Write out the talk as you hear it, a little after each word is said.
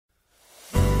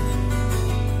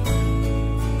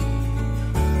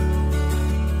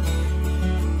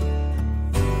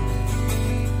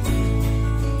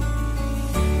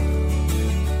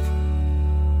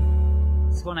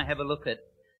have a look at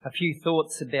a few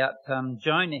thoughts about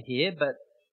Jonah here, but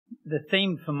the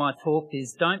theme for my talk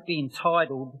is don't be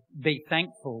entitled, be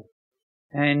thankful.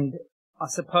 And I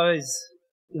suppose,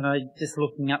 just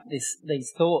looking up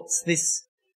these thoughts, this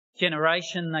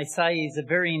generation, they say, is a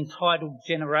very entitled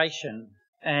generation.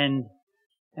 And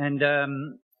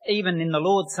even in the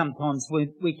Lord sometimes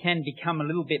we can become a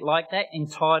little bit like that,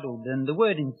 entitled. And the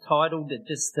word entitled, it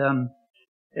just,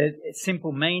 it's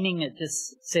simple meaning. It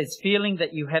just says feeling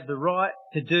that you have the right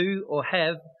to do or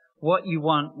have what you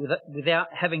want without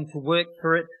having to work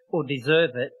for it or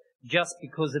deserve it just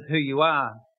because of who you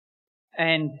are.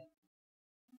 And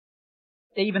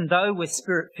even though we're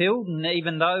Spirit-filled and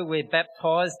even though we're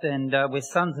baptised and we're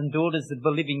sons and daughters of the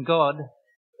living God,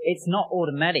 it's not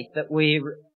automatic that we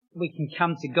can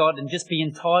come to God and just be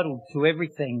entitled to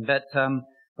everything. But,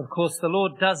 of course, the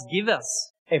Lord does give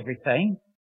us everything.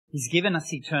 He's given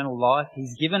us eternal life.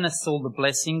 He's given us all the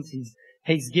blessings.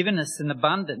 He's given us an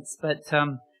abundance. But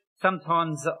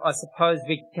sometimes I suppose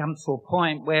we come to a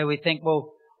point where we think,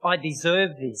 well, I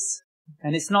deserve this.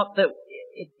 And it's not that,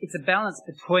 it's a balance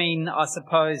between, I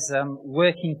suppose,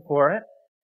 working for it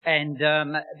and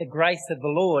the grace of the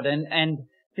Lord. And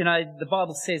the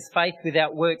Bible says faith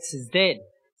without works is dead.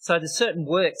 So there's certain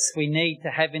works we need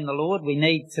to have in the Lord. We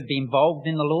need to be involved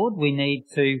in the Lord. We need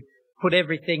to put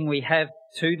everything we have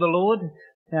to the Lord.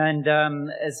 And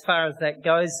as far as that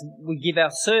goes, we give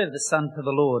our service unto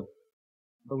the Lord.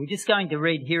 But we're just going to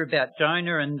read here about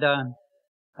Jonah. And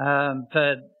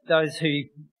for those who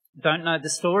don't know the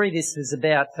story, this is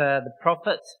about the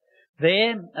prophet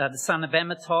there, the son of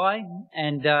Amittai.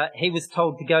 And he was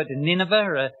told to go to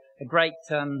Nineveh, a great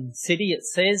city, it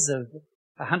says, of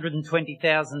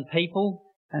 120,000 people.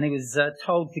 And he was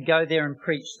told to go there and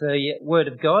preach the word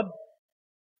of God.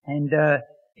 And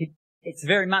it's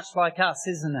very much like us,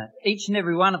 isn't it? Each and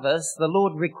every one of us, the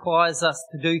Lord requires us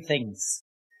to do things.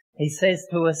 He says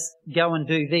to us, go and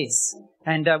do this.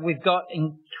 And we've got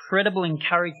incredible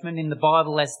encouragement in the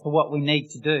Bible as to what we need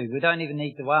to do. We don't even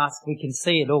need to ask. We can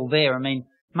see it all there. I mean,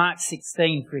 Mark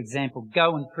 16, for example,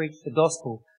 go and preach the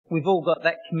gospel. We've all got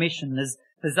that commission.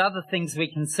 There's other things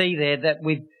we can see there that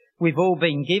we've all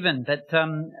been given. But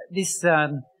this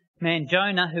man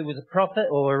Jonah, who was a prophet,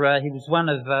 or he was one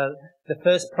of the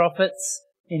first prophets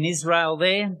in Israel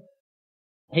there,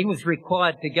 he was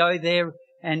required to go there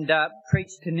and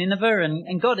preach to Nineveh,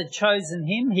 and God had chosen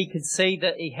him. He could see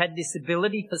that he had this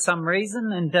ability for some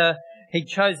reason, and he'd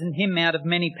chosen him out of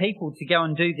many people to go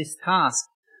and do this task.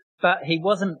 But he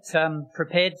wasn't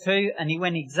prepared to, and he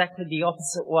went exactly the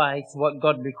opposite way to what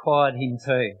God required him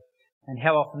to. And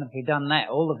how often have we done that?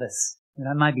 All of us,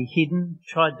 maybe hidden,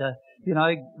 tried to,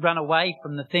 run away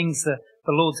from the things that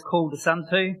the Lord's called us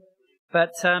unto.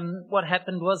 But what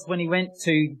happened was when he went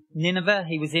to Nineveh,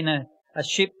 he was in a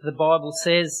ship, the Bible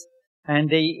says, and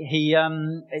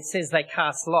it says they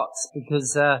cast lots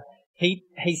because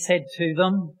he said to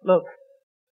them, look,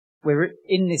 we're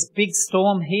in this big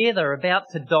storm here, they're about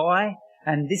to die,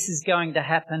 and this is going to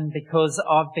happen because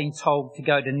I've been told to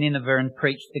go to Nineveh and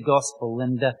preach the gospel.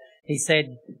 And he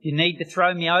said, you need to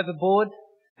throw me overboard.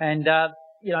 And,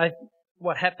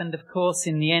 what happened, of course,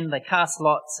 in the end, they cast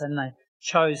lots and they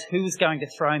chose who was going to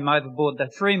throw him overboard. They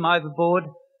threw him overboard,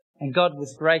 and God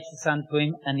was gracious unto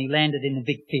him, and he landed in a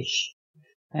big fish.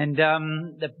 And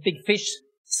the big fish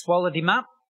swallowed him up,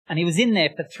 and he was in there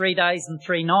for 3 days and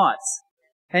 3 nights.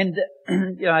 And,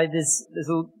 there's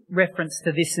a reference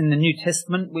to this in the New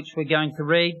Testament, which we're going to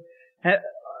read.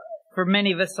 For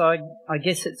many of us, I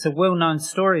guess it's a well-known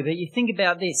story, but you think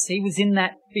about this. He was in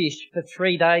that fish for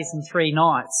 3 days and 3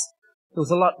 nights. There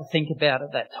was a lot to think about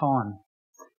at that time.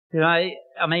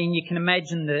 You can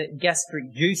imagine the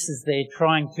gastric juices there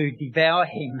trying to devour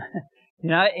him.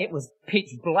 It was pitch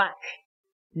black.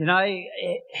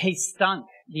 He stunk.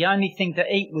 The only thing to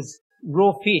eat was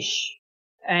raw fish.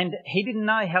 And he didn't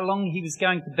know how long he was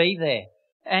going to be there.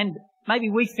 And maybe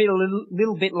we feel a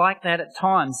little bit like that at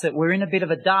times, that we're in a bit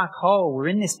of a dark hole. We're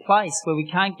in this place where we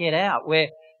can't get out, where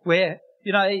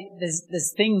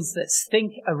there's things that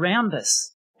stink around us.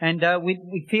 And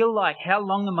we feel like, how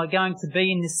long am I going to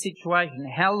be in this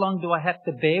situation? How long do I have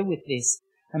to bear with this?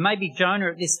 And maybe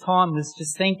Jonah at this time was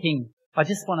just thinking, I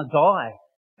just want to die.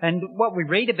 And what we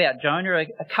read about Jonah,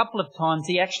 a couple of times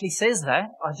he actually says that,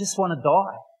 I just want to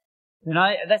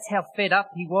die. That's how fed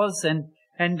up he was. And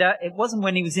it wasn't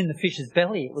when he was in the fish's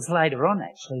belly, it was later on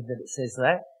actually that it says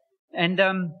that.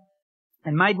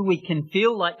 And maybe we can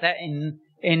feel like that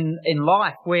in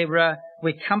life where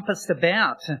we're compassed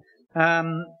about.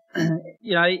 In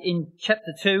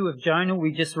chapter 2 of Jonah,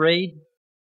 we just read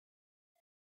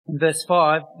in verse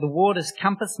 5, the waters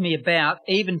compass me about,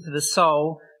 even to the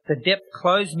soul. The depth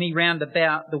closed me round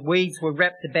about. The weeds were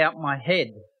wrapped about my head.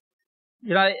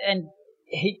 You know, and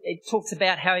it talks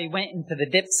about how he went into the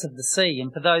depths of the sea.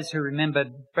 And for those who remember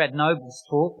Brad Noble's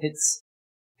talk,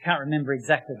 can't remember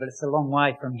exactly, but it's a long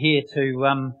way from here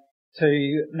to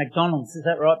McDonald's. Is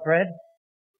that right, Brad?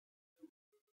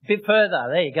 A bit further.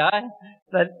 There you go.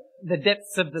 The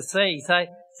depths of the sea.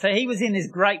 So he was in this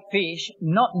great fish,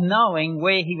 not knowing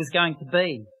where he was going to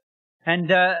be.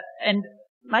 And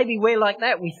maybe we're like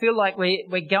that. We feel like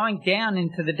we're going down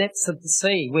into the depths of the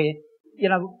sea.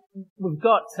 We've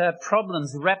got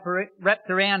problems wrapped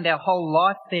around our whole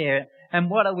life there. And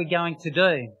what are we going to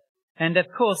do? And of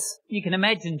course, you can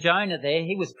imagine Jonah there.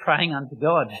 He was praying unto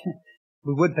God.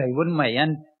 We would be, wouldn't we?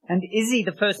 And is he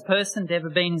the first person to ever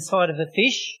been inside of a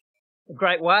fish? A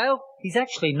great whale? He's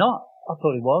actually not. I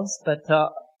thought he was, but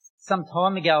some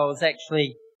time ago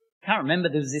can't remember,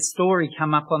 there was this story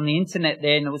come up on the internet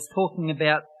there, and it was talking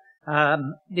about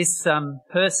this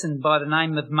person by the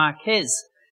name of Marquez.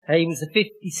 He was a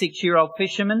 56-year-old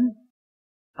fisherman,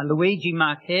 Luigi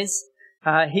Marquez.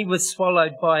 He was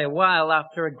swallowed by a whale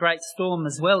after a great storm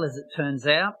as well, as it turns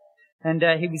out. And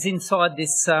he was inside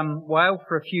this whale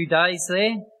for a few days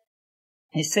there.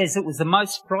 He says, it was the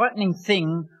most frightening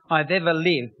thing I've ever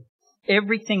lived.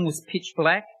 Everything was pitch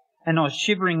black and I was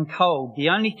shivering cold. The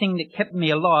only thing that kept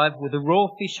me alive were the raw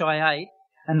fish I ate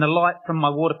and the light from my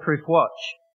waterproof watch.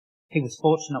 He was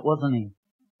fortunate, wasn't he?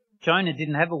 Jonah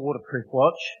didn't have a waterproof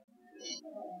watch.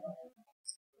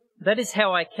 That is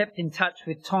how I kept in touch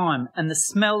with time, and the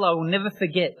smell I will never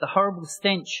forget, the horrible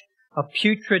stench of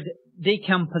putrid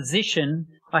decomposition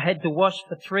I had to wash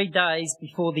for 3 days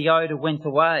before the odour went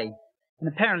away. And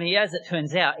apparently, as it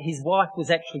turns out, his wife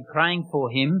was actually praying for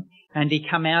him, and he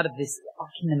come out of this. I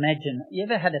can imagine. You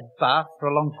ever had a bath for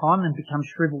a long time and become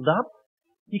shriveled up?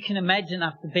 You can imagine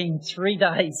after being 3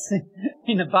 days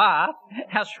in a bath,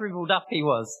 how shriveled up he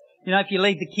was. You know, if you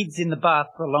leave the kids in the bath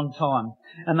for a long time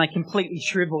and they completely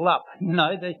shrivel up,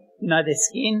 their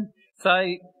skin.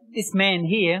 So this man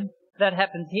here, that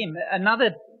happened to him.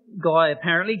 Another guy,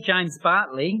 apparently, James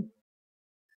Bartley,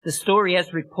 the story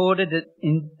has reported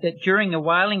that during a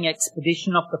whaling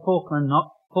expedition off the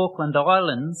Falkland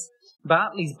Islands,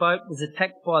 Bartley's boat was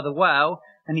attacked by the whale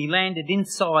and he landed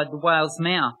inside the whale's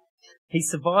mouth. He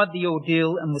survived the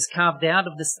ordeal and was carved out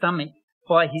of the stomach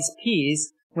by his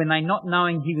peers when they, not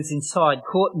knowing he was inside,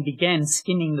 caught and began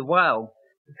skinning the whale,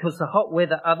 because the hot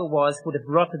weather otherwise would have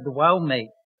rotted the whale meat.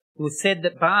 It was said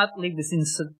that Bartley was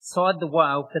inside the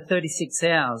whale for 36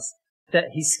 hours,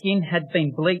 that his skin had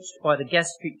been bleached by the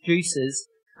gastric juices,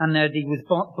 and that he was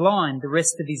blind the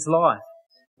rest of his life.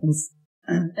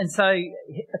 And so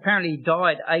apparently he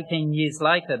died 18 years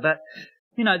later, but,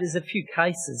 there's a few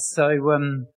cases, so,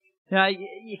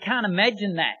 you can't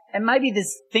imagine that. And maybe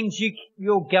there's things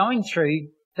you're going through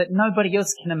that nobody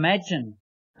else can imagine.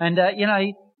 And,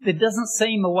 there doesn't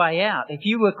seem a way out. If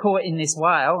you were caught in this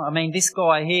whale, this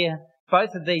guy here,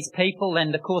 both of these people,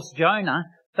 and of course Jonah,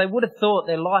 they would have thought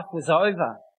their life was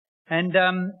over. And,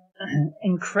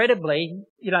 incredibly,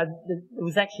 there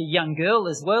was actually a young girl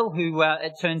as well who,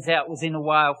 it turns out, was in a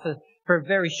whale for a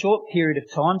very short period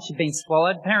of time. She'd been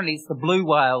swallowed. Apparently it's the blue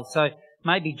whale. So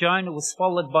maybe Jonah was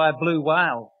swallowed by a blue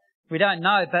whale. We don't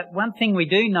know. But one thing we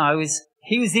do know is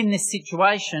he was in this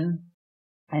situation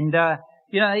and,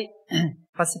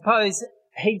 I suppose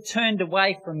he turned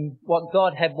away from what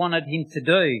God had wanted him to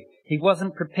do. He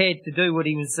wasn't prepared to do what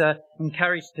he was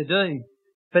encouraged to do.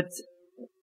 But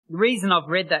the reason I've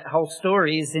read that whole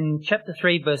story is in chapter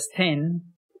 3, verse 10.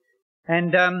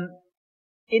 And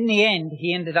in the end,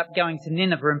 he ended up going to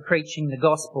Nineveh and preaching the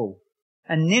gospel.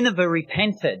 And Nineveh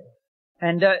repented.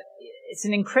 And it's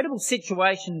an incredible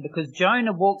situation because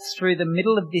Jonah walks through the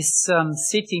middle of this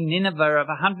city, Nineveh, of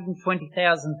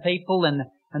 120,000 people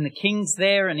and the king's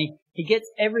there, and he gets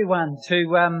everyone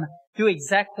to do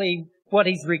exactly what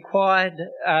he's required.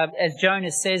 As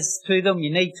Jonah says to them,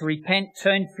 you need to repent,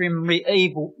 turn from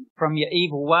your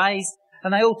evil ways,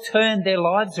 and they all turned their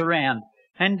lives around.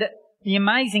 And the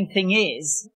amazing thing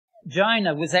is,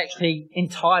 Jonah was actually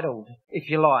entitled, if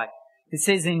you like. It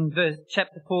says in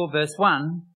chapter 4, verse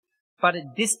 1, but it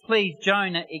displeased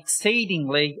Jonah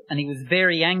exceedingly, and he was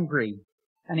very angry.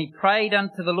 And he prayed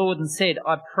unto the Lord and said,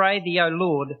 I pray thee, O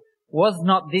Lord, was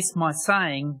not this my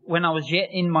saying when I was yet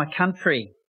in my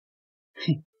country?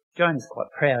 Jonah's quite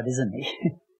proud, isn't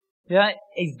he?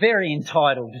 He's very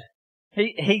entitled.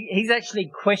 He's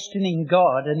actually questioning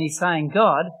God, and he's saying,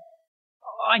 God,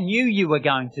 I knew you were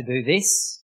going to do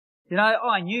this.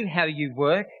 I knew how you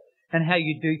work and how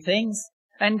you do things.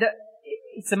 And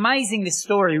it's amazing, this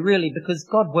story, really, because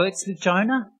God works with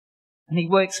Jonah and he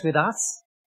works with us.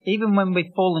 Even when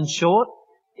we've fallen short,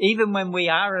 even when we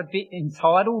are a bit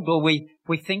entitled, or we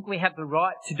think we have the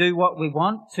right to do what we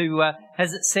want, to,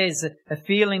 as it says, a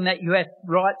feeling that you have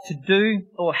right to do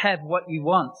or have what you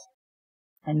want.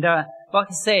 And like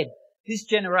I said, this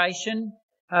generation,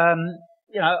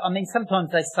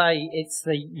 sometimes they say it's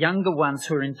the younger ones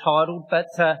who are entitled, but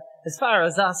as far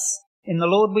as us in the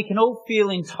Lord, we can all feel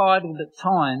entitled at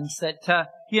times that,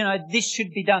 this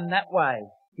should be done that way.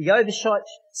 The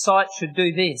oversight should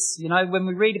do this. When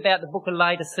we read about the book of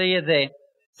Laodicea the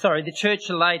church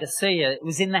of Laodicea, it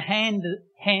was in the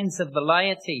hands of the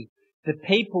laity. The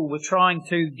people were trying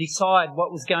to decide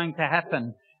what was going to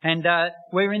happen. And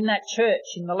we're in that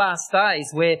church in the last days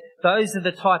where those are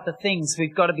the type of things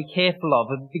we've got to be careful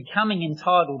of becoming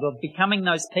entitled, of becoming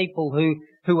those people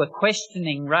who are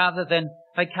questioning rather than,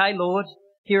 okay, Lord,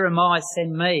 here am I,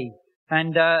 send me.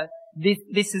 And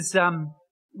this is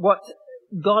what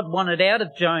God wanted out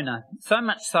of Jonah, so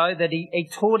much so that he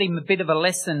taught him a bit of a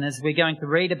lesson, as we're going to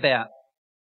read about.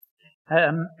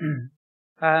 It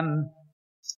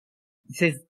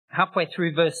says, halfway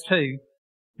through verse 2,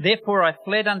 "Therefore I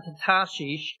fled unto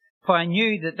Tarshish, for I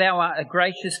knew that thou art a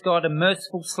gracious God, a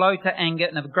merciful, slow to anger,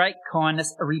 and of great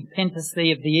kindness, a repentest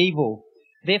thee of the evil.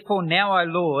 Therefore now, O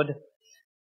Lord,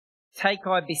 take,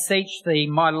 I beseech thee,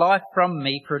 my life from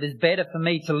me, for it is better for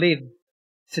me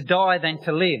to die than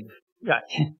to live." Right.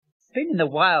 It's been in the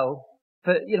whale,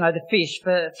 the fish,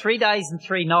 for 3 days and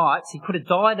 3 nights. He could have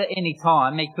died at any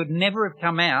time. He could never have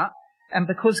come out. And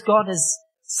because God has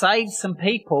saved some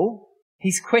people,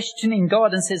 he's questioning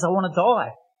God and says, I want to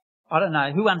die. I don't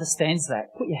know. Who understands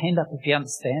that? Put your hand up if you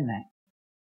understand that.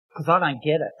 Because I don't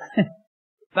get it.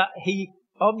 But he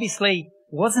obviously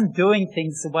wasn't doing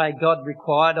things the way God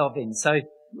required of him. So,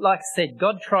 like I said,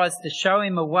 God tries to show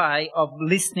him a way of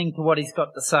listening to what he's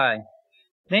got to say.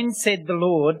 Then said the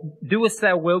Lord, "Doest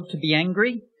thou well to be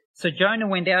angry?" So Jonah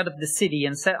went out of the city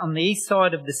and sat on the east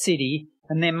side of the city,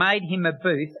 and there made him a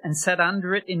booth and sat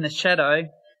under it in the shadow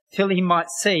till he might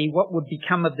see what would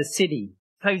become of the city.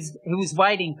 So he was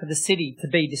waiting for the city to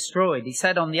be destroyed. He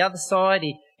sat on the other side.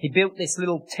 He built this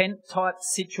little tent type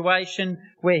situation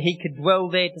where he could dwell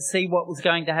there to see what was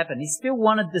going to happen. He still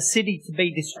wanted the city to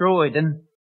be destroyed, and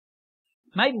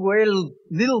maybe we're a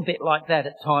little bit like that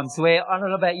at times where, I don't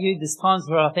know about you, there's times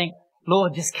where I think,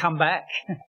 Lord, just come back.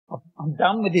 I'm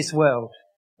done with this world.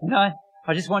 I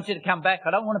just want you to come back.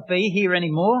 I don't want to be here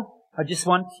anymore. I just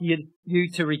want you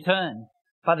to return.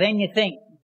 But then you think,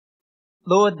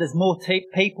 Lord, there's more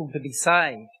people to be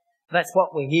saved. That's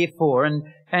what we're here for. And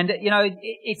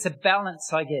it's a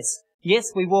balance, I guess.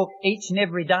 Yes, we walk each and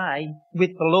every day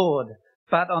with the Lord.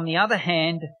 But on the other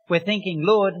hand, we're thinking,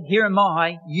 Lord, here am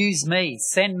I, use me,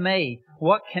 send me.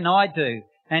 What can I do?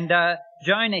 And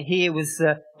Jonah here was,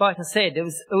 like I said, it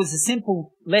was a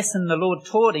simple lesson the Lord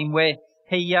taught him where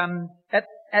he,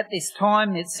 at this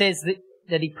time, it says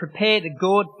that he prepared a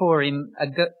gourd for him,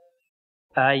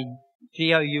 a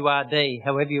G-O-U-R-D,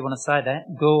 however you want to say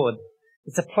that, gourd.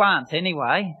 It's a plant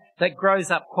anyway that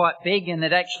grows up quite big, and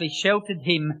it actually sheltered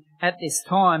him at this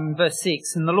time. Verse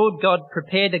 6, "And the Lord God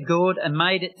prepared a gourd and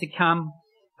made it to come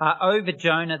over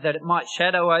Jonah, that it might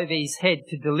shadow over his head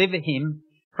to deliver him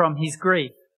from his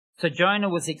grief. So Jonah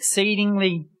was exceeding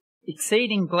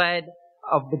glad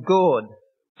of the gourd.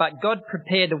 But God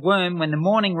prepared a worm when the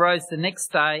morning rose the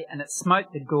next day, and it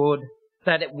smote the gourd,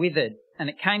 that it withered. And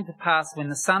it came to pass when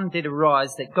the sun did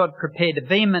arise that God prepared a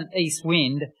vehement east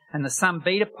wind, and the sun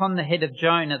beat upon the head of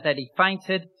Jonah, that he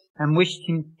fainted and wished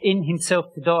him in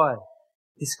himself to die."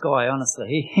 This guy,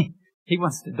 honestly, he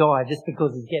wants to die just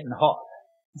because he's getting hot.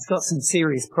 He's got some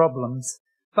serious problems.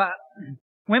 But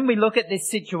when we look at this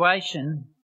situation,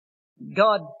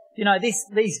 God,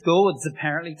 these gourds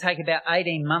apparently take about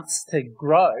 18 months to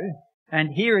grow.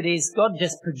 And here it is, God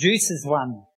just produces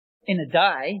one in a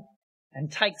day and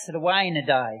takes it away in a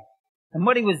day. And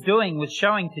what he was doing was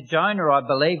showing to Jonah, I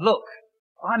believe, look,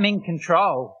 I'm in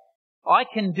control. I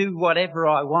can do whatever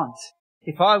I want.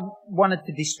 If I wanted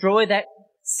to destroy that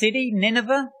city,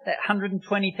 Nineveh, that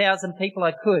 120,000 people,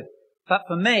 I could. But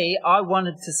for me, I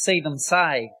wanted to see them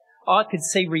saved. I could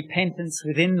see repentance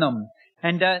within them.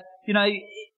 And,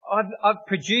 I've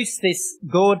produced this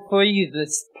gourd for you,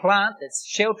 this plant that's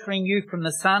sheltering you from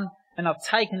the sun, and I've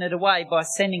taken it away by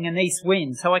sending an east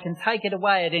wind, so I can take it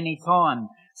away at any time.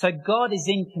 So God is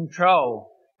in control.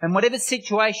 And whatever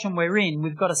situation we're in,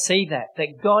 we've got to see that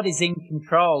God is in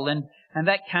control. And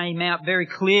that came out very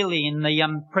clearly in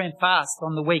the prayer and fast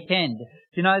on the weekend.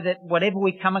 That whatever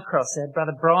we come across, our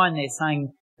brother Brian there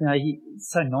saying, it's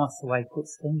so nice the way he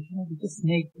puts things, we just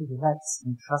need to relax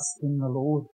and trust in the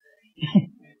Lord.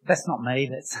 That's not me,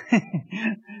 that's...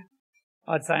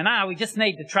 I'd say, no, we just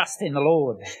need to trust in the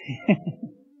Lord.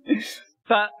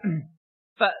 But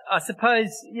I suppose,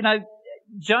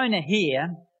 Jonah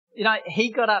here,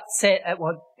 he got upset at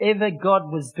whatever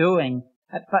God was doing,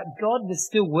 but God was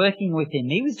still working with him.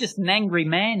 He was just an angry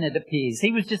man, it appears.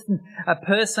 He was just a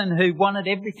person who wanted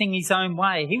everything his own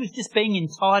way. He was just being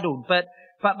entitled, but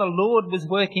the Lord was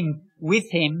working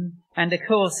with him. And of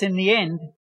course, in the end,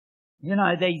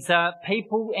 these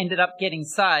people ended up getting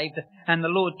saved, and the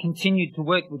Lord continued to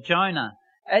work with Jonah,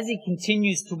 as he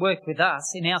continues to work with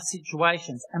us in our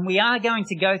situations. And we are going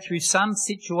to go through some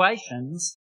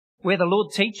situations where the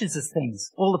Lord teaches us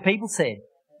things, all the people said.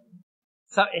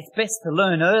 So it's best to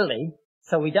learn early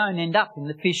so we don't end up in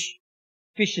the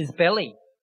fish's belly.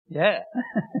 Yeah.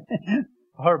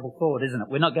 Horrible thought, isn't it?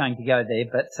 We're not going to go there,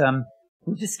 but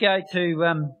we'll just go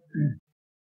to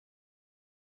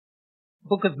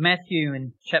book of Matthew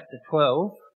in chapter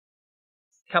 12.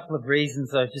 A couple of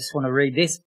reasons I just want to read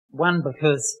this. One,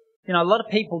 because, a lot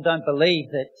of people don't believe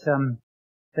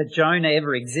that Jonah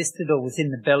ever existed or was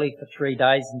in the belly for 3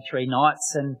 days and 3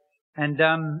 nights. And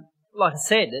like I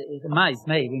said, it amazed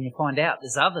me when you find out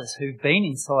there's others who've been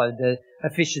inside a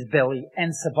fish's belly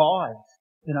and survived,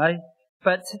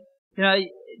 But,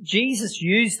 Jesus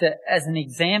used it as an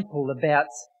example about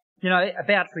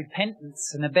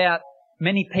repentance and about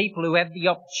many people who have the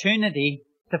opportunity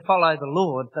to follow the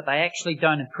Lord, but they actually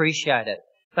don't appreciate it.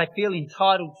 They feel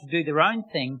entitled to do their own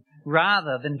thing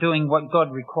rather than doing what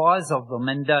God requires of them.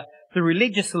 And the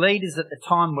religious leaders at the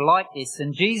time were like this.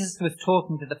 And Jesus was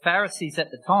talking to the Pharisees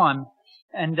at the time,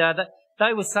 and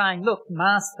they were saying, look,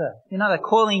 Master, they're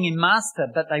calling him Master,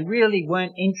 but they really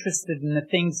weren't interested in the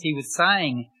things he was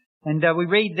saying. And we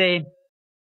read there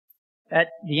at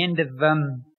the end of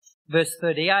verse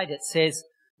 38, it says,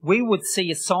 we would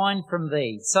see a sign from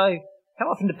thee. So how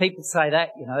often do people say that?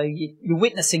 You're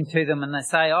witnessing to them and they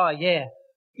say, oh yeah,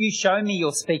 you show me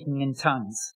you're speaking in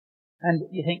tongues. And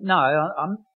you think, no,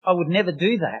 I would never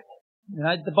do that.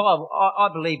 The Bible, I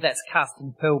believe that's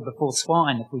casting pearl before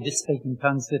swine if we just speak in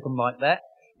tongues with them like that.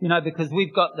 Because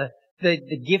we've got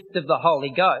the gift of the Holy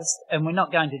Ghost, and we're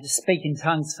not going to just speak in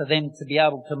tongues for them to be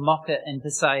able to mock it and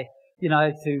to say,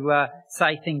 to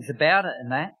say things about it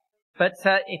and that. But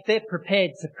if they're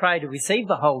prepared to pray to receive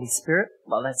the Holy Spirit,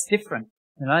 well, that's different.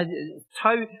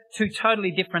 Two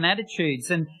totally different attitudes.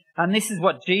 And this is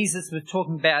what Jesus was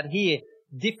talking about here,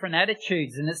 different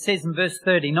attitudes. And it says in verse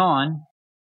 39,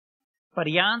 but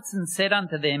he answered and said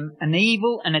unto them, an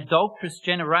evil and adulterous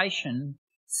generation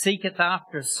seeketh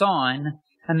after a sign,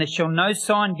 and there shall no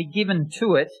sign be given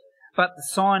to it, but the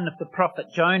sign of the prophet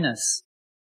Jonas.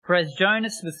 For as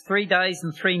Jonas was 3 days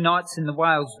and 3 nights in the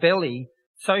whale's belly,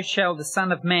 so shall the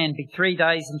Son of Man be 3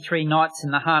 days and 3 nights in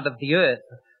the heart of the earth.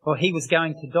 Or he was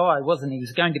going to die, wasn't he? He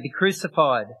was going to be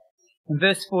crucified. In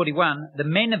verse 41, the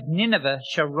men of Nineveh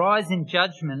shall rise in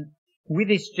judgment with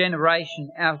this generation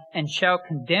and shall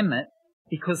condemn it,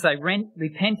 because they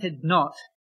repented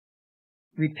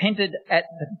at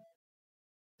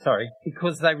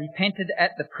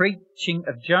the preaching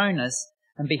of Jonas,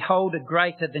 and behold, a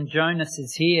greater than Jonas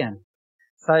is here.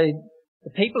 So the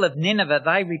people of Nineveh,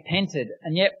 they repented,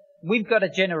 and yet we've got a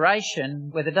generation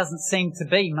where there doesn't seem to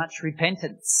be much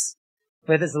repentance,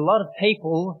 where there's a lot of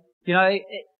people,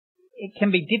 it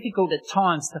can be difficult at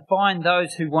times to find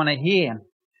those who want to hear.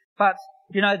 But,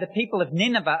 the people of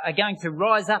Nineveh are going to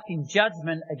rise up in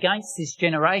judgment against this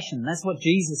generation. That's what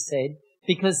Jesus said,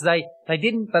 because they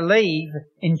didn't believe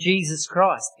in Jesus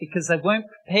Christ, because they weren't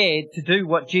prepared to do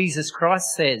what Jesus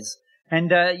Christ says. And,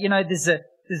 there's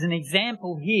an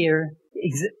example here,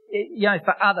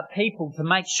 for other people to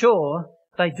make sure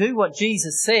they do what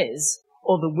Jesus says,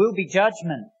 or there will be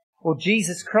judgment, or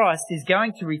Jesus Christ is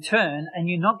going to return and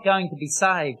you're not going to be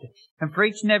saved. And for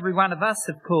each and every one of us,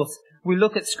 of course, we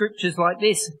look at scriptures like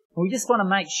this, we just want to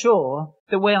make sure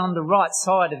that we're on the right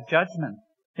side of judgment.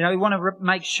 We want to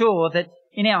make sure that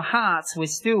in our hearts we're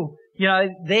still,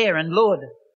 there, and Lord,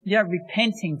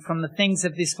 repenting from the things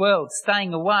of this world,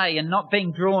 staying away and not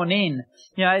being drawn in.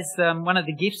 As one of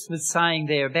the gifts was saying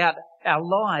there about our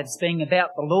lives being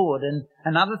about the Lord,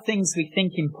 and other things we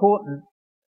think important,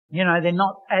 they're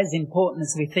not as important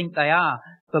as we think they are.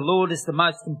 The Lord is the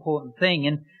most important thing.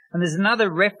 And there's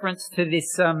another reference to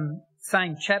this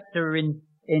same chapter in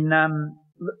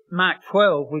Mark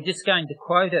 12. We're just going to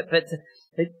quote it, but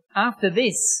after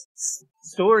this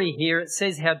story here, it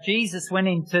says how Jesus went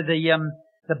into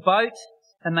the boat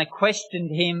and they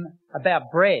questioned him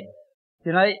about bread,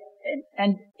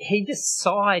 and he just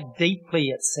sighed deeply,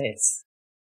 it says.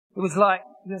 It was like,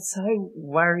 you're so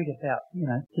worried about, you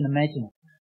can imagine,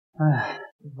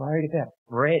 worried about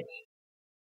bread.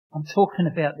 I'm talking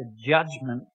about the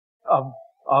judgment of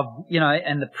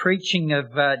and the preaching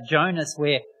of Jonas,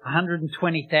 where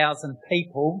 120,000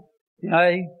 people,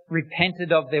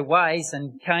 repented of their ways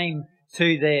and came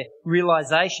to their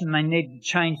realization they needed to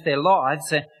change their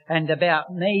lives, and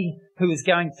about me, who was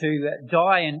going to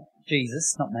die, and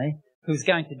Jesus, not me, who was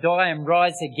going to die and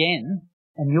rise again,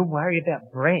 and you're worried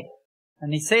about bread.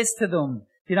 And he says to them,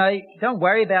 don't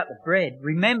worry about the bread.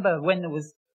 Remember when there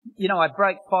was, I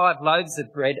broke 5 loaves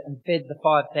of bread and fed the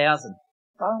 5,000.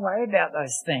 Don't worry about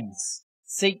those things.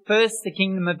 Seek first the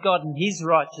kingdom of God and his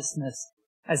righteousness,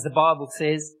 as the Bible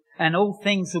says, and all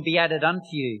things will be added unto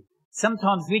you.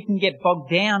 Sometimes we can get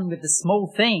bogged down with the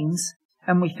small things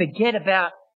and we forget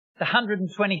about the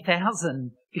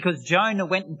 120,000 because Jonah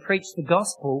went and preached the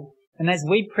gospel. And as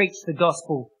we preach the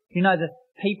gospel, the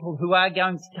people who are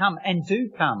going to come and do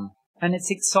come. And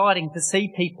it's exciting to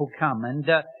see people come. And,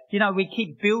 we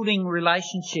keep building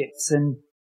relationships and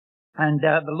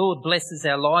the Lord blesses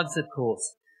our lives, of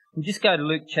course. We'll just go to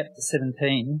Luke chapter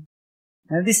 17.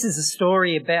 Now, this is a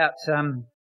story about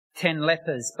 10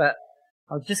 lepers, but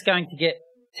I was just going to get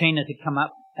Tina to come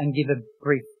up and give a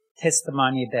brief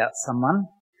testimony about someone.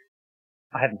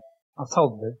 I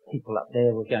told the people up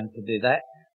there we're going to do that.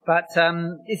 But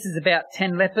this is about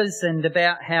 10 lepers and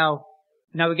about how,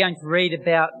 we're going to read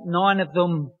about 9 of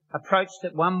them approached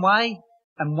it one way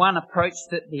and 1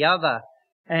 approached it the other.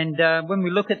 And when we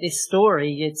look at this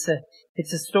story, it's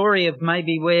a story of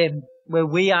maybe where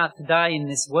we are today in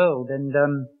this world. And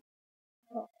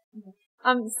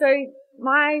so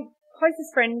my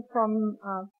closest friend from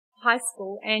high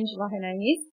school, Angela, her name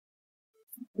is,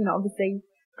 obviously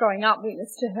growing up,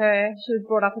 witness to her, she was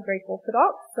brought up a Greek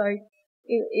Orthodox, so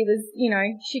it was,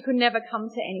 she could never come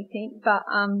to anything. But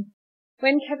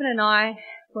when Kevin and I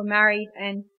were married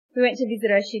and we went to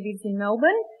visit her, she lives in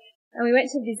Melbourne, and we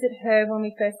went to visit her when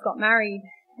we first got married,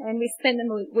 and we spent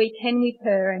the weekend with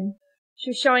her, and she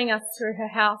was showing us through her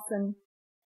house, and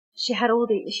she had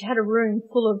a room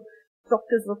full of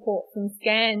doctor's reports and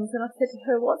scans, and I said to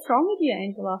her, "What's wrong with you,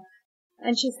 Angela?"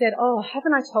 And she said, "Oh,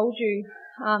 haven't I told you,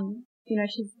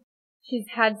 she's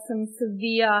had some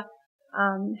severe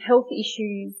health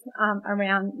issues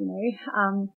around,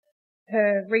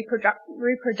 her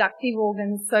reproductive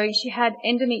organs. So she had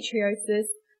endometriosis,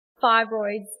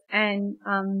 fibroids, and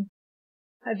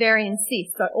ovarian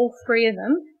cysts, so all 3 of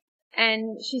them.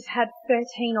 And she's had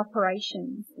 13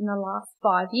 operations in the last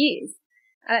 5 years.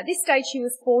 And at this stage, she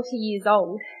was 40 years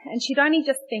old, and she'd only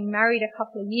just been married a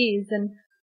couple of years. And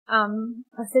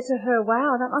I said to her,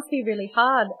 "Wow, that must be really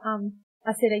hard."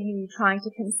 I said, "Are you trying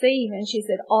to conceive?" And she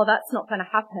said, "Oh, that's not going to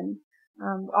happen.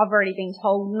 I've already been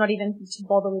told not even to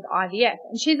bother with IVF."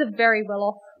 And she's a very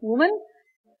well-off woman.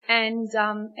 And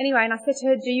anyway, and I said to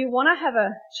her, "Do you want to have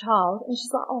a child?" And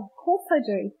she's like, "Oh, of course I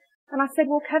do." And I said,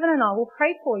 "Well, Kevin and I will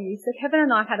pray for you." So Kevin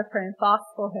and I had a prayer and fast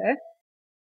for her.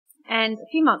 And a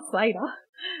few months later,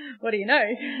 what do you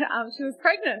know? She was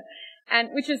pregnant, and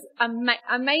which was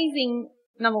amazing.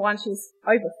 Number one, she was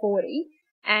over 40,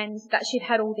 and that she'd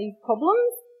had all these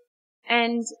problems.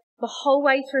 And the whole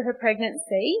way through her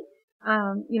pregnancy,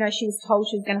 she was told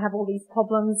she was going to have all these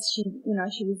problems. She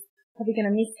was probably going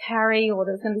to miscarry, or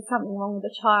there was going to be something wrong with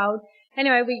the child.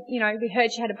 Anyway, we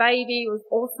heard she had a baby. It was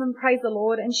awesome. Praise the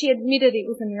Lord. And she admitted it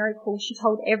was a miracle. She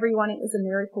told everyone it was a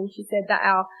miracle. She said that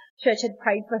our church had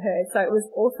prayed for her. So it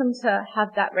was awesome to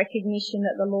have that recognition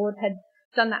that the Lord had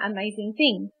done that amazing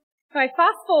thing. Anyway,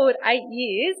 fast forward 8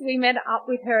 years, we met up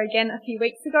with her again a few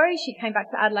weeks ago. She came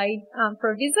back to Adelaide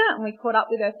for a visit, and we caught up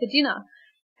with her for dinner.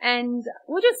 And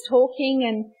we were just talking,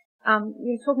 and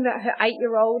we were talking about her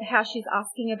 8-year-old, how she's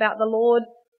asking about the Lord.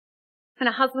 And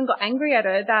her husband got angry at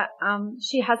her that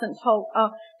she hasn't told.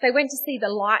 They went to see the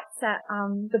lights at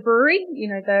the brewery,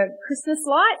 the Christmas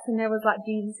lights, and there was like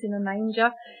Jesus in a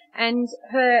manger. And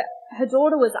her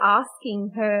daughter was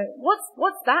asking her,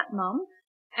 "What's that, Mum?"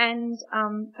 And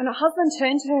her husband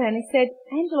turned to her and he said,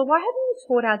 "Angela, why haven't you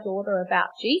taught our daughter about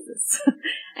Jesus?"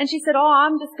 And she said, "Oh,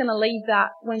 I'm just going to leave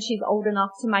that when she's old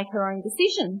enough to make her own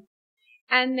decision."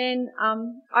 And then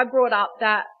I brought up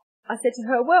that I said to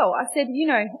her, "Well," I said,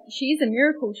 "she is a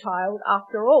miracle child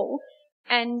after all."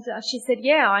 And she said,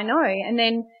 "Yeah, I know." And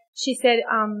then she said,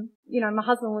 "My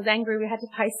husband was angry. We had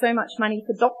to pay so much money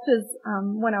for doctors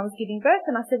when I was giving birth."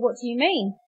 And I said, "What do you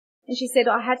mean?" And she said,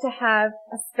 "I had to have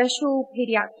a special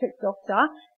pediatric doctor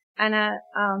and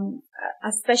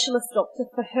a specialist doctor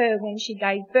for her when she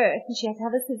gave birth, and she had to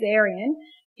have a cesarean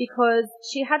because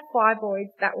she had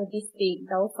fibroids that were this big.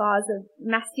 They were the size of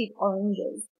massive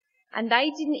oranges. And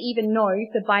they didn't even know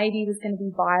if the baby was going to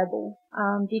be viable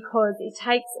because it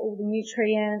takes all the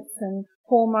nutrients and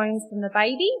hormones from the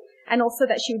baby, and also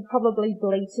that she would probably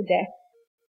bleed to death."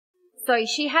 So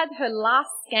she had her last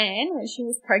scan when she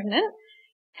was pregnant,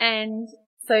 and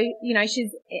so, you know,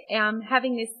 she's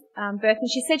having this birth, and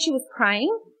she said she was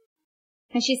praying,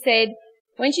 and she said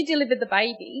when she delivered the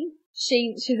baby,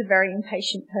 she's a very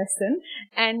impatient person,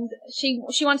 and she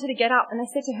wanted to get up, and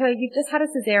they said to her, "You've just had a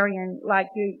cesarean, like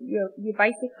you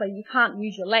basically, you can't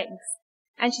use your legs."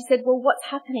 And she said, "Well, what's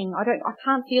happening? I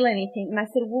can't feel anything." And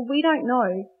they said, "Well, we don't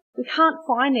know. We can't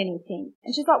find anything."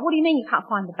 And she's like, "What do you mean you can't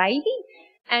find the baby?"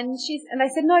 And they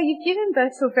said, "No, you've given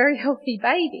birth to a very healthy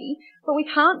baby, but we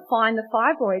can't find the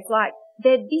fibroids. Like,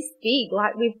 they're this big.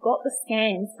 Like, we've got the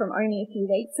scans from only a few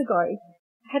weeks ago."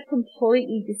 Had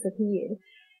completely disappeared.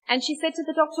 And she said to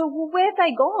the doctor, "Well, where have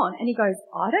they gone?" And he goes,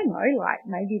 "I don't know, like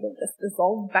maybe they've just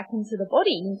dissolved back into the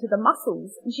body, into the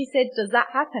muscles." And she said, "Does that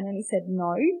happen?" And he said,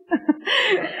 "No."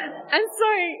 And so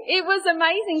it was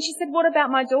amazing. She said, "What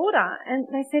about my daughter?" And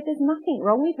they said, "There's nothing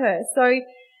wrong with her." So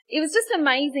it was just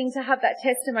amazing to have that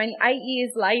testimony 8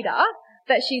 years later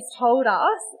that she's told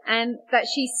us, and that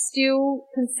she still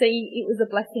can see it was a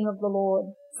blessing of the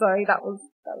Lord. So that was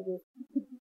it.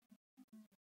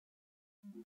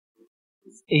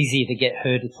 Easier to get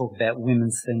her to talk about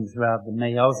women's things rather than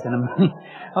me. I was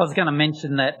going to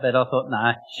mention that, but I thought,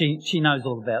 no, she knows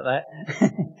all about that.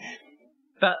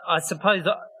 But I suppose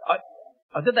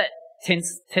I got that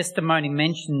testimony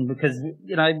mentioned because,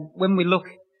 you know, when we look,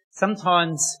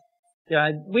 sometimes, you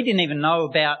know, we didn't even know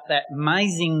about that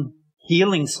amazing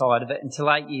healing side of it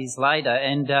until 8 years later.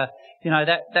 And, you know,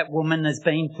 that woman has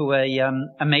been to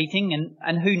a meeting,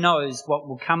 and who knows what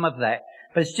will come of that.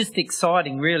 But it's just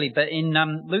exciting, really. But in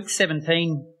Luke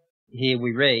 17 here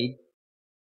we read,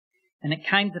 "And it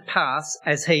came to pass,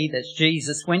 as he," that's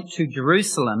Jesus, "went to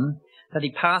Jerusalem, that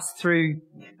he passed through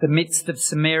the midst of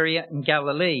Samaria and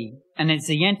Galilee. And as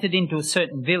he entered into a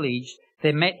certain village,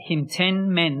 there met him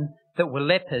 10 men that were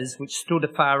lepers, which stood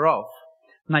afar off.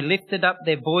 And they lifted up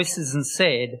their voices and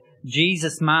said,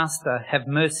 'Jesus, Master, have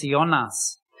mercy on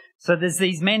us.'" So there's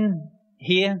these men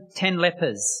here, 10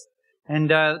 lepers. And,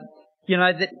 you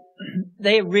know,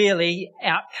 they're really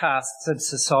outcasts of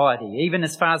society. Even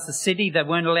as far as the city, they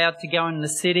weren't allowed to go in the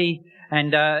city.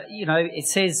 And, you know, it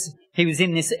says he was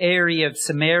in this area of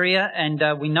Samaria, and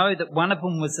we know that one of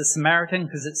them was a Samaritan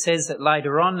because it says that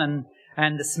later on.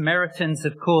 And the Samaritans,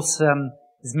 of course,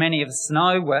 as many of us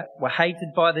know, were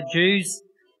hated by the Jews.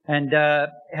 And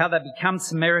how they become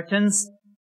Samaritans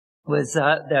was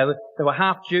they were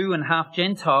half Jew and half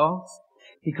Gentiles,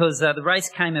 because the race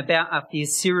came about after the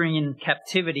Assyrian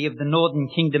captivity of the northern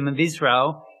kingdom of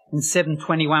Israel in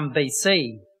 721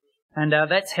 BC. And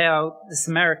that's how the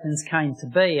Samaritans came to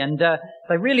be. And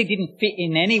they really didn't fit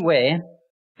in anywhere.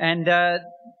 And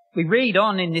we read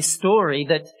on in this story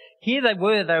that here they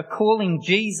were calling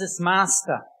Jesus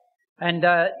Master. And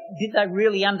did they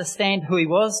really understand who he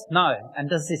was? No. And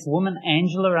does this woman,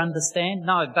 Angela, understand?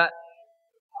 No. But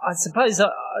I suppose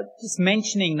just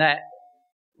mentioning that,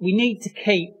 we need to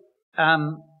keep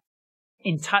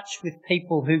in touch with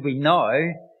people who we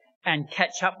know and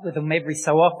catch up with them every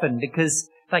so often, because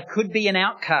they could be an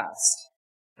outcast.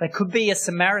 They could be a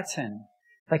Samaritan.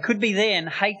 They could be there and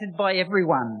hated by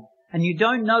everyone. And you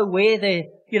don't know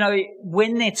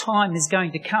when their time is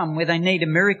going to come where they need a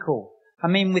miracle. I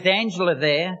mean, with Angela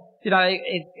there, you know,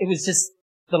 it was just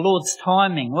the Lord's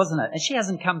timing, wasn't it? And she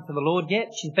hasn't come to the Lord yet.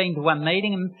 She's been to one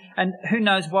meeting, and who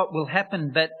knows what will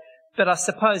happen. But I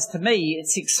suppose to me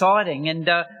it's exciting, and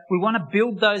we want to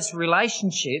build those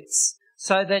relationships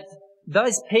so that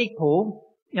those people,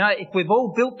 you know, if we've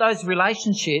all built those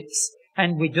relationships,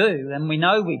 and we do, and we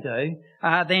know we do,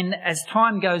 then as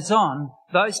time goes on,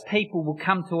 those people will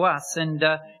come to us, and,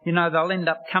 you know, they'll end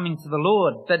up coming to the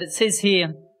Lord. But it says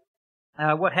here,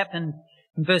 what happened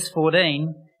in verse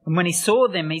 14, "And when he saw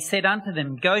them, he said unto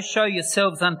them, 'Go show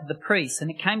yourselves unto the priests.' And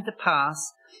it came to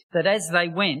pass that as they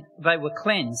went, they were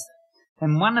cleansed.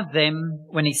 And one of them,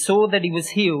 when he saw that he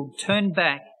was healed, turned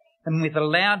back, and with a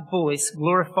loud voice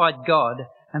glorified God,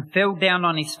 and fell down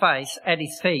on his face at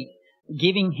his feet,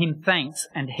 giving him thanks,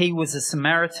 and he was a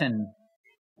Samaritan."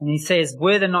 And he says,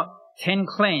 "Were there not 10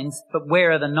 cleansed, but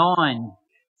where are the 9?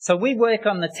 So we work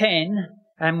on the 10,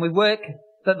 and we work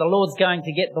that the Lord's going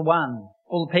to get the 1,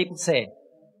 all the people said.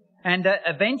 And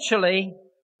eventually,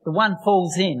 the 1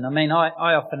 falls in. I mean,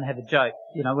 I often have a joke,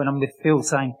 you know, when I'm with Phil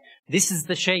saying, "This is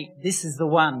the sheep, this is the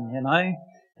 1, you know."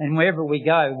 And wherever we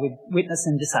go, we witness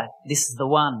and just say, "This is the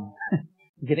 1.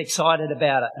 We get excited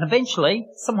about it. And eventually,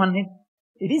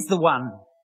 it is the 1.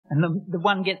 And the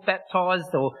 1 gets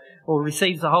baptised or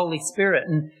receives the Holy Spirit.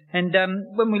 And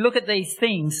when we look at these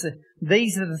things,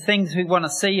 these are the things we want to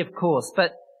see, of course.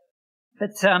 But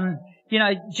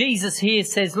Jesus here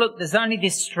says, look, there's only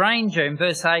this stranger in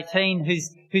verse 18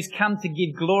 who's come to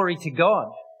give glory to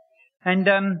God. And,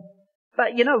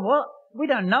 but you know what? We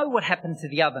don't know what happened to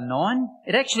the other 9.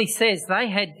 It actually says they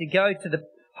had to go to the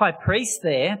high priest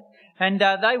there, and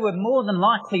they were more than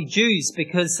likely Jews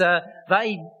because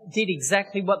they did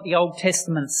exactly what the Old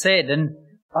Testament said. And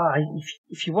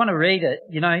if you want to read it,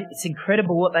 it's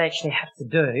incredible what they actually have to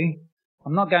do.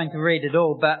 I'm not going to read it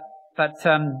all, but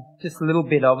just a little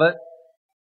bit of it.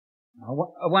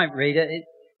 I won't read it.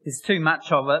 There's too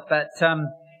much of it. But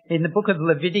in the book of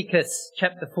Leviticus,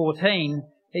 chapter 14,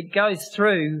 it goes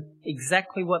through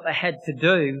exactly what they had to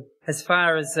do as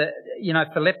far as,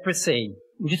 for leprosy.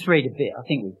 We'll just read a bit. I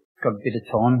think we've got a bit of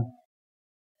time.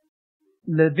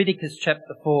 Leviticus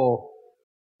chapter 14.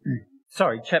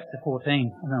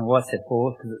 I don't know why I said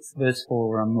 4, because it's verse 4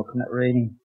 where I'm looking at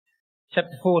reading.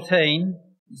 Chapter 14,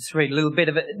 just read a little bit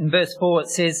of it. In verse 4 it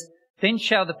says, "Then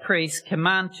shall the priest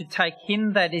command to take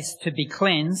him that is to be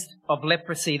cleansed, of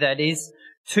leprosy that is,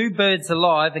 2 birds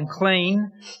alive and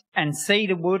clean, and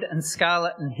cedar wood and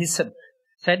scarlet and hyssop."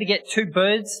 So they had to get 2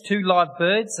 birds, 2 live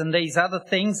birds, and these other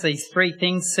things, these 3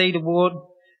 things, cedar wood,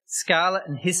 scarlet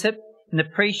and hyssop. And the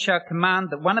priest shall command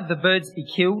that one of the birds be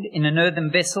killed in an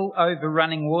earthen vessel over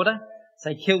running water.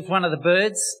 So he kills one of the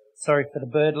birds. Sorry for the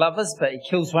bird lovers, but he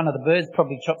kills one of the birds,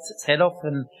 probably chops its head off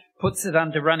and puts it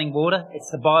under running water.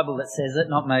 It's the Bible that says it,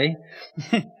 not me.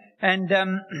 And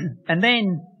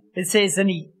then it says,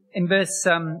 in verse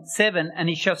 7, "And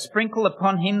he shall sprinkle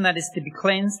upon him that is to be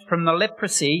cleansed from the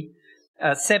leprosy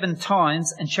 7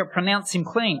 times, and shall pronounce him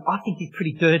clean." I think he's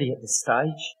pretty dirty at this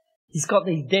stage. He's got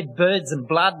these dead birds and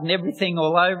blood and everything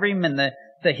all over him, and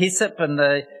the hyssop and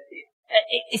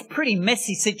it's a pretty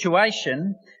messy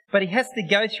situation. But he has to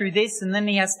go through this, and then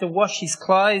he has to wash his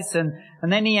clothes, and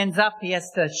then he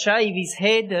has to shave his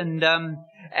head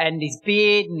and his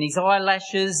beard and his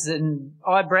eyelashes and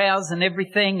eyebrows and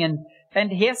everything,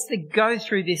 and he has to go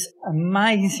through this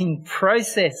amazing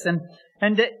process, and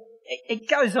it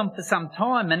goes on for some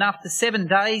time. And after 7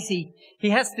 days, he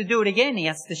has to do it again. He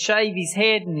has to shave his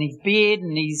head and his beard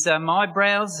and his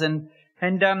eyebrows, and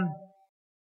then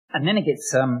it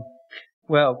gets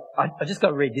I just got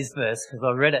to read this verse because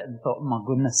I read it and thought, oh my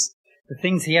goodness, the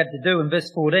things he had to do in verse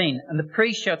 14. "And the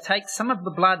priest shall take some of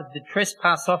the blood of the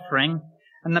trespass offering,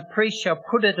 and the priest shall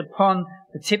put it upon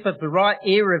the tip of the right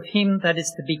ear of him that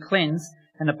is to be cleansed,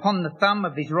 and upon the thumb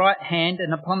of his right hand,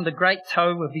 and upon the great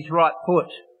toe of his right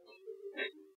foot."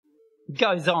 It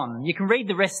goes on. You can read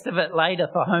the rest of it later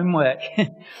for homework.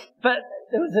 But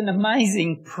there was an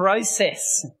amazing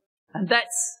process, and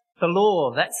that's the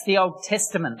law, that's the Old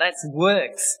Testament, that's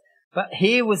works. But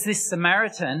here was this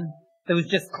Samaritan that was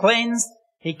just cleansed.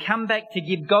 He come back to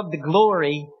give God the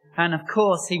glory, and of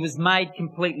course he was made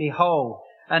completely whole.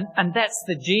 And that's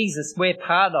the Jesus we're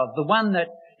part of, the one that,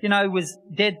 was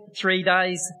dead for 3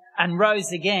 days and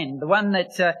rose again, the one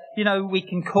that, we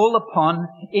can call upon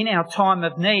in our time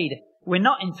of need. We're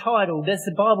not entitled, as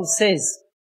the Bible says.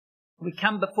 We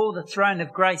come before the throne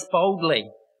of grace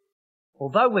boldly.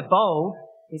 Although we're bold,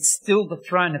 it's still the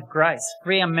throne of grace,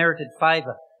 free unmerited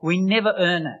favour. We never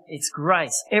earn it. It's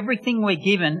grace. Everything we're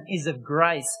given is of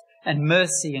grace and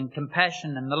mercy and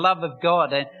compassion and the love of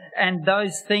God and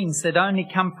those things that only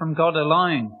come from God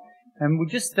alone. And we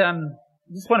just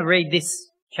want to read this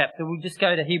chapter. We'll just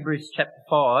go to Hebrews chapter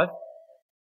 5.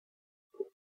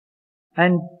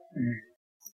 And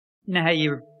you know how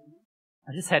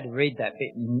I just had to read that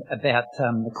bit about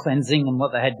the cleansing and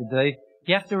what they had to do.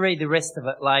 You have to read the rest of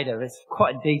it later. It's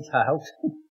quite detailed.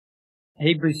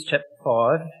 Hebrews chapter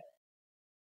 5.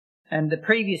 And the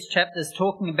previous chapter is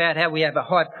talking about how we have a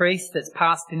high priest that's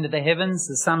passed into the heavens,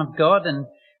 the Son of God,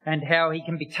 and how he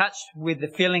can be touched with the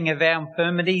feeling of our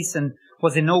infirmities and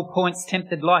was in all points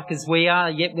tempted like as we are,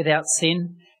 yet without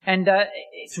sin. And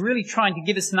it's really trying to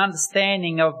give us an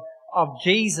understanding of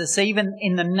Jesus, even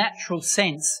in the natural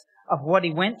sense of what he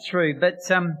went through. But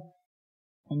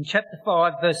in chapter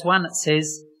 5, verse 1, it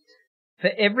says,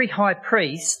 "For every high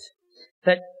priest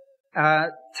that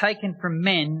taken from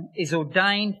men is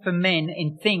ordained for men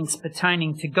in things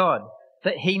pertaining to God,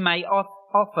 that he may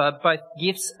offer both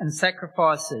gifts and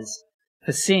sacrifices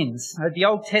for sins." So the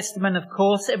Old Testament, of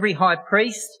course, every high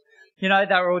priest, they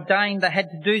were ordained, they had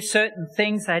to do certain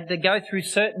things, they had to go through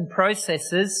certain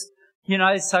processes,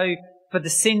 so for the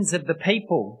sins of the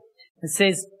people. It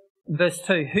says in verse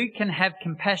 2, "Who can have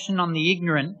compassion on the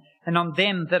ignorant and on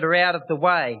them that are out of the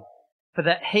way? For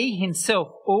that he himself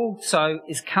also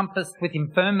is compassed with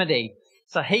infirmity."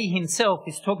 So he himself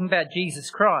is talking about Jesus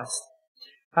Christ.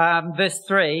 Verse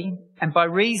 3, "And by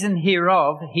reason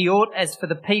hereof he ought as for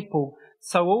the people,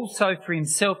 so also for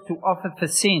himself to offer for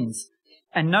sins.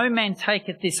 And no man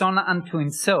taketh this honour unto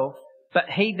himself,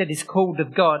 but he that is called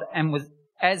of God, and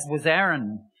as was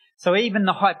Aaron. So even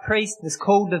the high priest was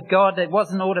called of God. It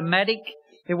wasn't automatic.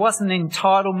 It wasn't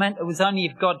entitlement. It was only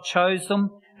if God chose them.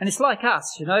 And it's like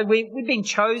us, we've been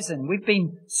chosen. We've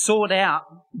been sought out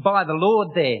by the Lord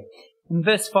there. In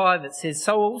verse 5 it says,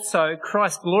 so also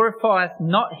Christ glorifieth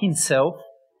not himself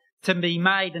to be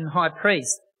made an high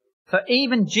priest. For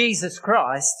even Jesus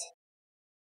Christ,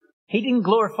 he didn't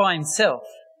glorify himself.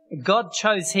 God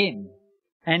chose him.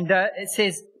 And it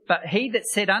says, but he that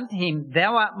said unto him,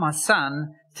 thou art my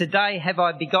son, today have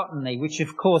I begotten thee, which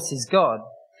of course is God.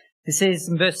 It says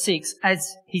in verse 6,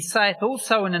 as he saith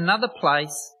also in another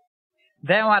place,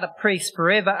 thou art a priest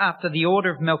forever after the order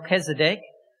of Melchizedek.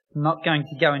 I'm not going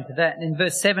to go into that. In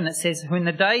verse 7 it says, who in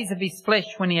the days of his flesh,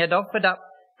 when he had offered up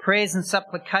prayers and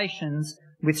supplications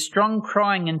with strong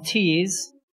crying and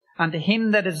tears unto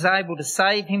him that is able to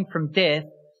save him from death,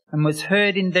 and was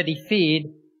heard in that he feared,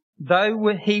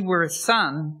 though he were a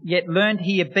son, yet learned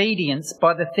he obedience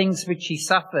by the things which he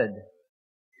suffered.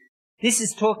 This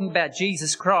is talking about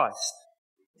Jesus Christ.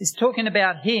 It's talking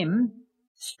about him,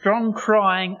 strong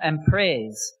crying and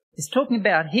prayers. It's talking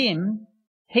about him.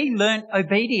 He learnt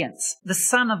obedience. The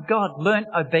Son of God learnt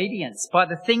obedience by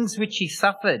the things which he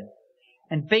suffered.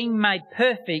 And being made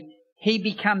perfect, he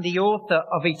became the author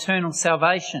of eternal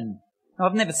salvation.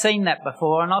 I've never seen that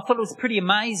before, and I thought it was pretty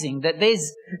amazing that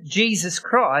there's Jesus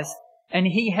Christ and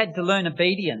he had to learn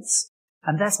obedience.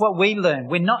 And that's what we learn.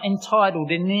 We're not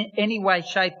entitled in any way,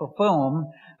 shape or form,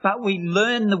 but we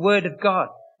learn the Word of God.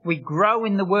 We grow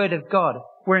in the Word of God.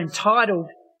 We're entitled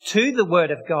to the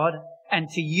Word of God and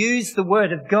to use the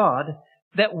Word of God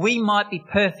that we might be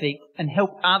perfect and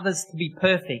help others to be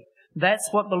perfect. That's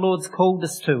what the Lord's called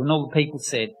us to. And all the people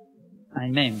said,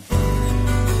 amen.